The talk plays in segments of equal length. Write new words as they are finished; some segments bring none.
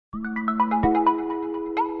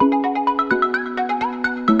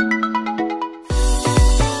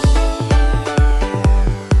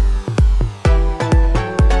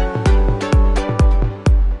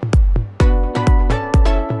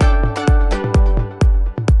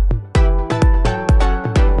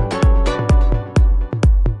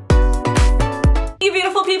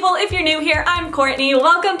If you're new here, I'm Courtney.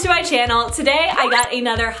 Welcome to my channel. Today I got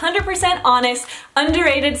another 100% honest,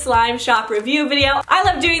 underrated slime shop review video. I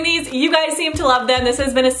love doing these. You guys seem to love them. This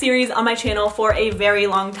has been a series on my channel for a very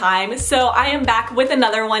long time, so I am back with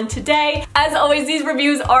another one today. As always, these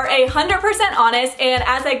reviews are 100% honest, and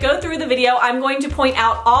as I go through the video, I'm going to point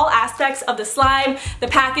out all aspects of the slime, the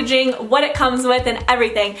packaging, what it comes with, and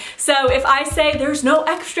everything. So if I say there's no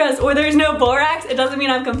extras or there's no borax, it doesn't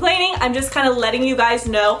mean I'm complaining. I'm just kind of letting you guys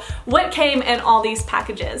know what came in all these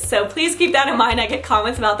packages. So please keep that in mind. I get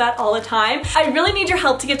comments about that all the time. I really need your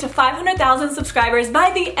help to get to 500,000 subscribers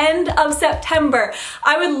by the end of September.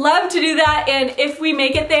 I would love to do that, and if we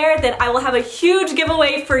make it there, then I will have a huge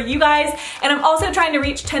giveaway for you guys, and I'm also trying to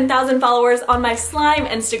reach 10,000 followers on my slime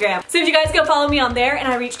Instagram. So if you guys go follow me on there and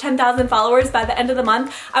I reach 10,000 followers by the end of the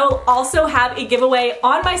month, I will also have a giveaway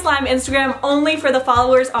on my slime Instagram only for the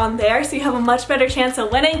followers on there, so you have a much better chance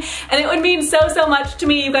of winning, and it would mean so much to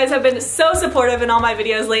me. You guys have been so supportive in all my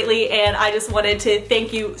videos lately, and I just wanted to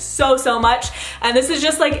thank you so much. And this is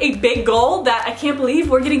just like a big goal that I can't believe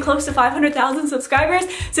we're getting close to 500,000 subscribers.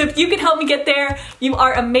 So if you can help me get there, you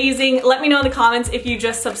are amazing. Let me know in the comments if you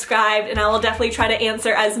just subscribed, and I will definitely try to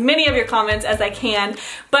answer as many of your comments as I can.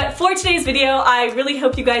 But for today's video, I really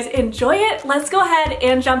hope you guys enjoy it. Let's go ahead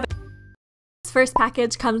and jump in. First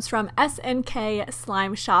package comes from SNK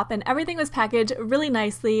Slime Shop, and everything was packaged really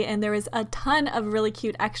nicely, and there was a ton of really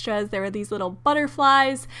cute extras. There were these little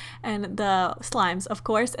butterflies and the slimes, of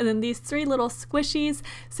course, and then these three little squishies.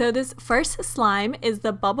 So this first slime is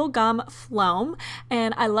the bubblegum Floam,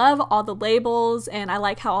 and I love all the labels, and I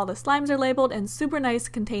like how all the slimes are labeled in super nice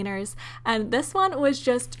containers. And this one was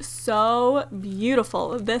just so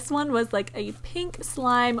beautiful. This one was like a pink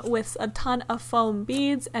slime with a ton of foam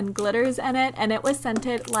beads and glitters in it, and it was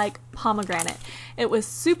scented like pomegranate. It was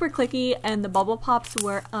super clicky, and the bubble pops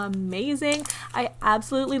were amazing. I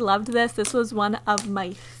absolutely loved this. This was one of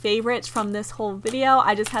my favorites from this whole video.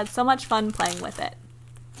 I just had so much fun playing with it.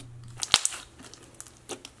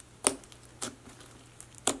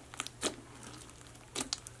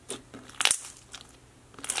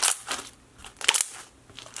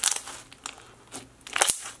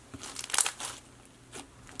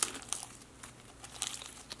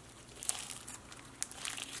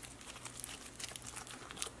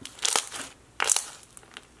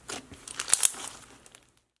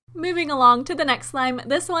 Moving along to the next slime,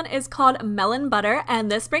 this one is called Melon Butter,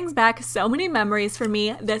 and this brings back so many memories for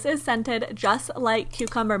me. This is scented just like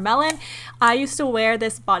cucumber melon. I used to wear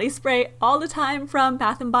this body spray all the time from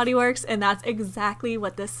Bath & Body Works, and that's exactly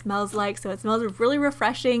what this smells like. So it smells really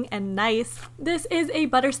refreshing and nice. This is a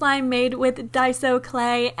butter slime made with Daiso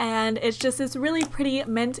clay, and it's just this really pretty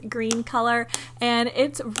mint green color, and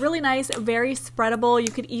it's really nice, very spreadable.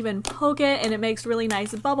 You could even poke it and it makes really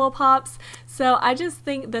nice bubble pops. So I just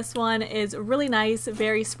think this one is really nice,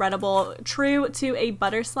 very spreadable, true to a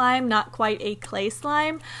butter slime, not quite a clay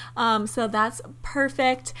slime. So that's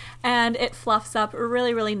perfect, and it fluffs up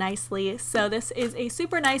really nicely. So this is a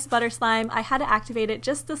super nice butter slime. I had to activate it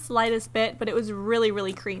just the slightest bit, but it was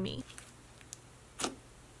really creamy.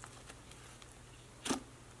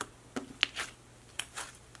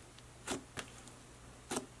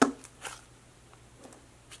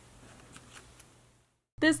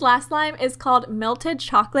 This last slime is called Melted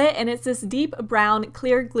Chocolate, and it's this deep brown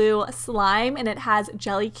clear glue slime, and it has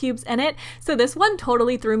jelly cubes in it. So this one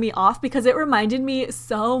totally threw me off because it reminded me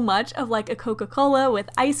so much of like a Coca-Cola with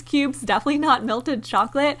ice cubes, definitely not melted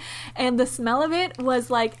chocolate. And the smell of it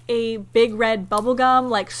was like a big red bubble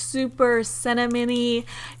gum, like super cinnamony,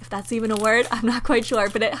 if that's even a word, I'm not quite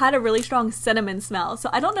sure, but it had a really strong cinnamon smell. So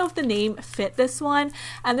I don't know if the name fit this one,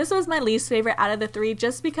 and this was my least favorite out of the three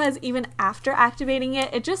just because even after activating it,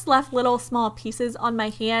 it just left little small pieces on my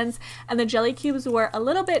hands, and the jelly cubes were a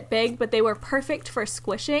little bit big, but they were perfect for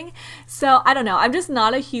squishing. So I don't know, I'm just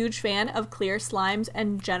not a huge fan of clear slimes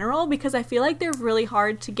in general because I feel like they're really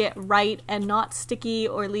hard to get right and not sticky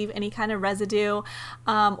or leave any kind of residue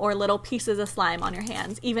or little pieces of slime on your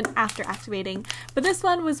hands even after activating. But this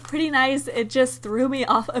one was pretty nice. It just threw me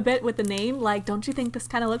off a bit with the name. Like, don't you think this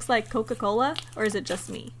kind of looks like Coca-Cola, or is it just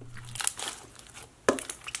me?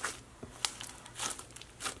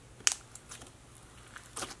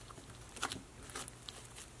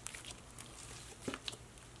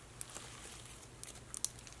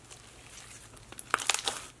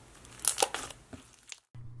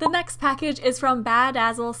 The next package is from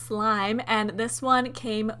Badazzle Slime, and this one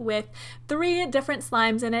came with 3 different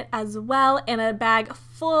slimes in it as well, in a bag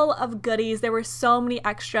full of goodies. There were so many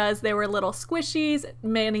extras. There were little squishies,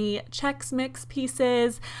 many Chex Mix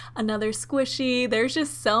pieces, another squishy. There's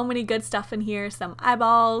just so many good stuff in here, some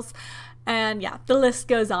eyeballs. And yeah, the list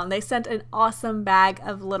goes on. They sent an awesome bag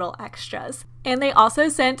of little extras. And they also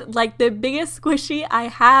sent like the biggest squishy I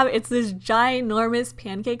have. It's this ginormous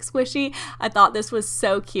pancake squishy. I thought this was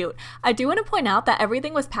so cute. I do want to point out that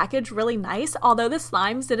everything was packaged really nice. Although the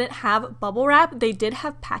slimes didn't have bubble wrap, they did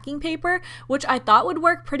have packing paper, which I thought would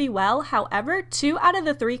work pretty well. However, 2 out of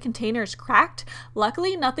the 3 containers cracked.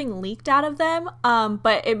 Luckily, nothing leaked out of them,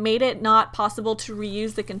 but it made it not possible to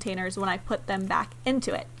reuse the containers when I put them back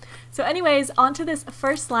into it. So anyways, onto this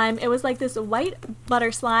first slime. It was like this white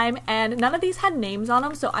butter slime, and none of these had names on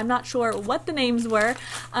them, so I'm not sure what the names were,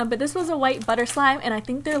 but this was a white butter slime, and I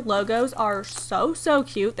think their logos are so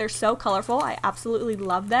cute. They're so colorful. I absolutely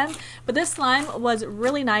love them. But this slime was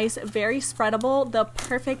really nice, very spreadable, the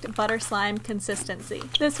perfect butter slime consistency.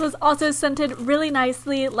 This was also scented really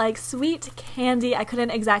nicely like sweet candy. I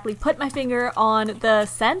couldn't exactly put my finger on the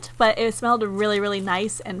scent, but it smelled really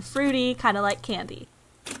nice and fruity, kind of like candy.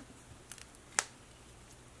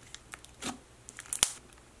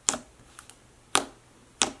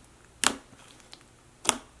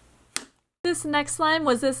 This next slime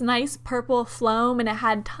was this nice purple foam, and it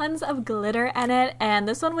had tons of glitter in it, and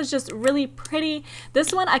this one was just really pretty.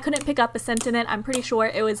 This one I couldn't pick up a scent in it. I'm pretty sure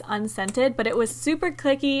it was unscented, but it was super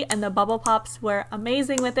clicky and the bubble pops were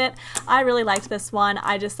amazing with it. I really liked this one.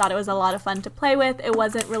 I just thought it was a lot of fun to play with. It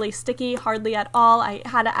wasn't really sticky, hardly at all. I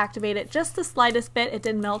had to activate it just the slightest bit. It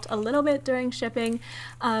did melt a little bit during shipping,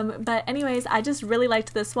 but anyways, I just really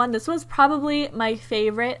liked this one. This was probably my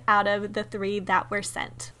favorite out of the 3 that were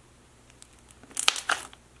sent.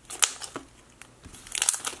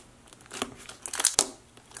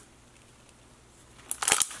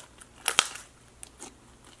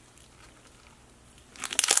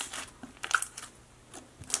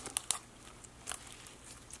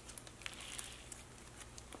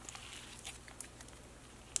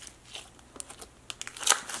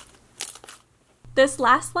 This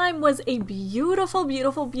last slime was a beautiful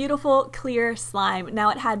clear slime. Now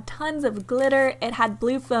it had tons of glitter, it had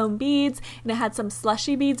blue foam beads, and it had some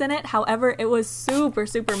slushy beads in it. However, it was super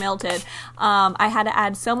melted. I had to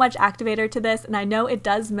add so much activator to this, and I know it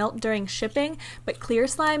does melt during shipping, but clear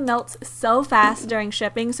slime melts so fast during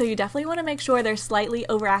shipping, so you definitely want to make sure they're slightly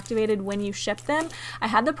overactivated when you ship them. I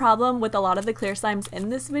had the problem with a lot of the clear slimes in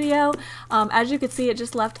this video. As you could see, it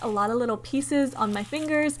just left a lot of little pieces on my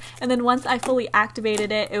fingers, and then once I fully activated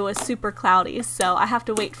it, it was super cloudy, so I have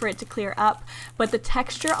to wait for it to clear up. But the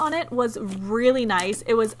texture on it was really nice.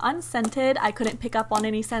 It was unscented. I couldn't pick up on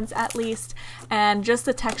any scents at least, and just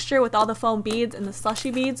the texture with all the foam beads and the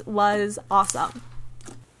slushy beads was awesome.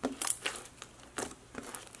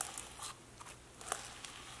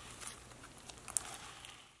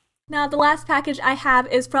 Now the last package I have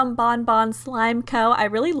is from Bon Bon Slime Co. I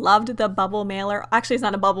really loved the bubble mailer. Actually, it's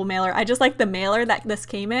not a bubble mailer. I just like the mailer that this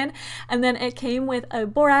came in. And then it came with a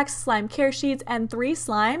borax slime care sheets and 3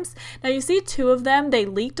 slimes. Now you see 2 of them, they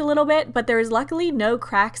leaked a little bit, but there was luckily no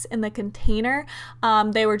cracks in the container.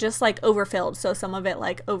 They were just like overfilled, so some of it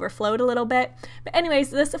like overflowed a little bit. But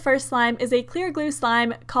anyways, this first slime is a clear glue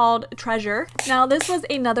slime called Treasure. Now this was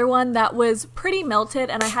another one that was pretty melted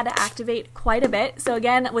and I had to activate quite a bit. So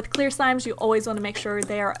again, with clear slimes, you always want to make sure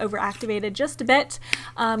they are overactivated just a bit.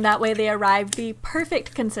 That way they arrive the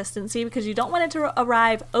perfect consistency, because you don't want it to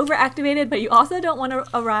arrive overactivated, but you also don't want to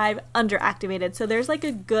arrive underactivated. So there's like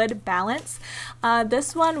a good balance.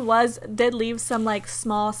 This one did leave some like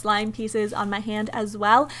small slime pieces on my hand as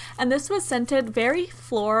well. And this was scented very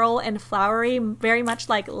floral and flowery, very much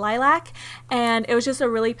like lilac. And it was just a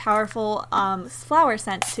really powerful flower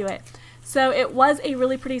scent to it. So it was a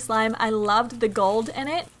really pretty slime. I loved the gold in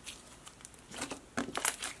it.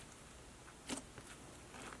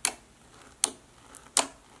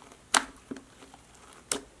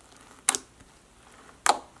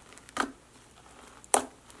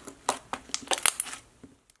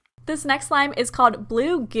 This next slime is called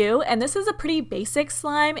Blue Goo, and this is a pretty basic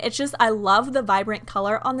slime. It's just, I love the vibrant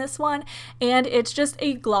color on this one, and it's just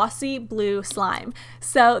a glossy blue slime.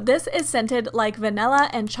 So this is scented like vanilla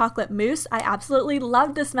and chocolate mousse. I absolutely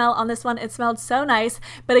loved the smell on this one. It smelled so nice,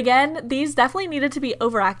 but again, these definitely needed to be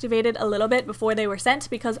overactivated a little bit before they were sent,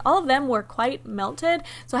 because all of them were quite melted,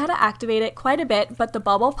 so I had to activate it quite a bit, but the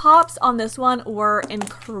bubble pops on this one were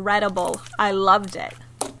incredible. I loved it.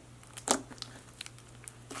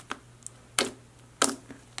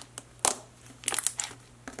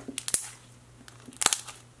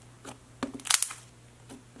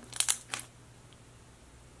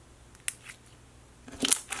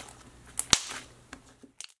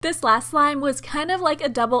 This last slime was kind of like a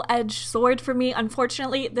double-edged sword for me.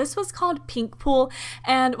 Unfortunately, this was called Pink Pool,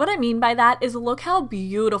 and what I mean by that is look how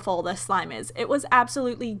beautiful this slime is. It was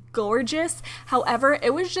absolutely gorgeous. However,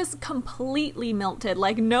 it was just completely melted.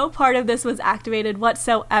 Like, no part of this was activated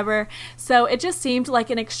whatsoever, so it just seemed like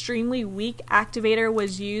an extremely weak activator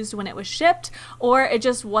was used when it was shipped, or it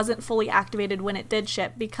just wasn't fully activated when it did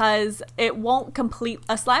ship, because a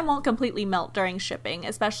slime won't completely melt during shipping,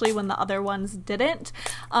 especially when the other ones didn't.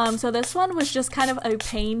 So this one was just kind of a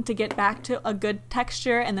pain to get back to a good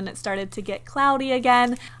texture, and then it started to get cloudy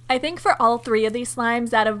again. I think for all three of these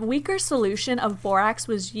slimes that a weaker solution of borax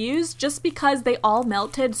was used, just because they all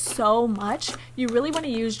melted so much. You really want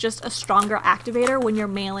to use just a stronger activator when you're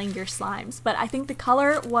mailing your slimes. But I think the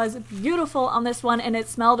color was beautiful on this one, and it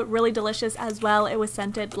smelled really delicious as well. It was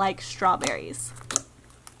scented like strawberries.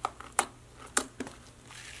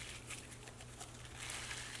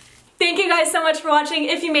 Thank you guys so much for watching.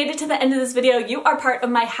 If you made it to the end of this video, you are part of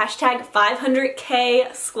my hashtag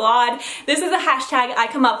 500K squad. This is a hashtag I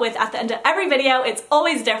come up with at the end of every video. It's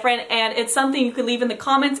always different, and it's something you could leave in the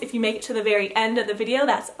comments if you make it to the very end of the video.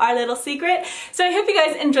 That's our little secret. So I hope you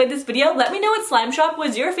guys enjoyed this video. Let me know what slime shop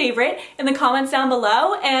was your favorite in the comments down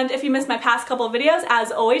below. And if you missed my past couple of videos,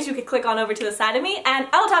 as always, you could click on over to the side of me, and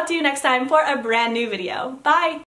I'll talk to you next time for a brand new video. Bye!